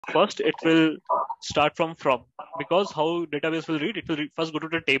First, it will start from because how database will read, it will first go to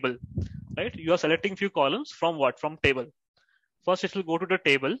the table, right? You are selecting few columns from what? From table. First, it will go to the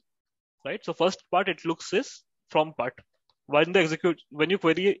table, right? So first part it looks is from part. When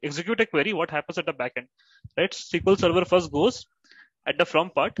you execute a query, what happens at the backend, right? SQL Server first goes at the from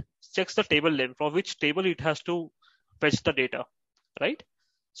part, checks the table name from which table it has to fetch the data, right?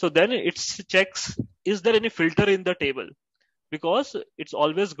 So then it checks, is there any filter in the table? Because it's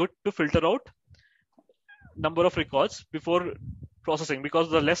always good to filter out number of records before processing, because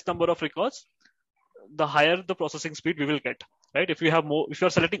the less number of records, the higher the processing speed we will get, right? If you are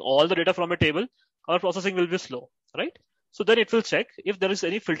selecting all the data from a table, our processing will be slow, right? So then it will check if there is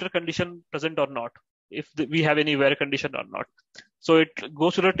any filter condition present or not, if we have any where condition or not. So it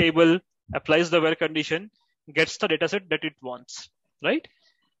goes to the table, applies the where condition, gets the data set that it wants, right?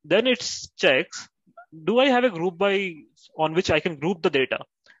 Then it checks, do I have a group by on which I can group the data?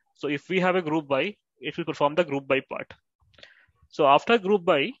 So if we have a group by, it will perform the group by part. So after group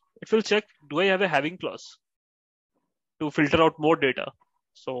by, it will check, do I have a having clause to filter out more data?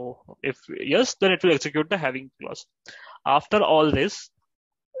 So if yes, then it will execute the having clause. After all this,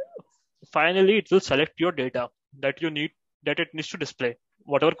 finally it will select your data that it needs to display.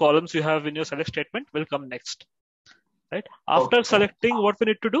 Whatever columns you have in your select statement will come next, right? After Okay. selecting, what we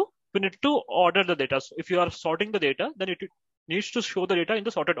need to do? We need to order the data. So if you are sorting the data, then it needs to show the data in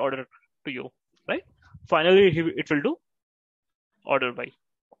the sorted order to you, right? Finally, it will do order by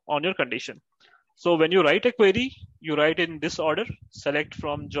on your condition. So when you write a query, you write in this order, select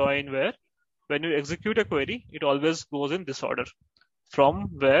from join where. When you execute a query, it always goes in this order. From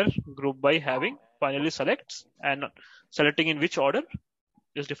where, group by having, finally selects, and selecting in which order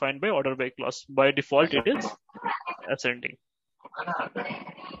is defined by order by clause. By default, it is ascending.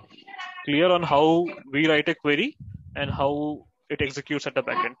 Clear on how we write a query and how it executes at the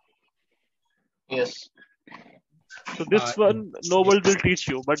backend. Yes. So this one, no one will teach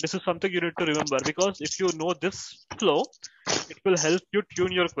you, but this is something you need to remember, because if you know this flow, it will help you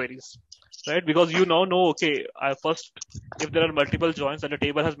tune your queries, right? Because you now know, okay, if there are multiple joins and the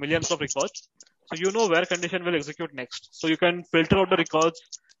table has millions of records, so you know where condition will execute next. So you can filter out the records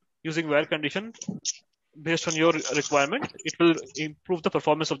using where condition based on your requirement. It will improve the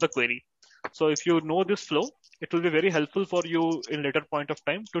performance of the query. So if you know this flow, it will be very helpful for you in later point of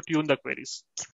time to tune the queries.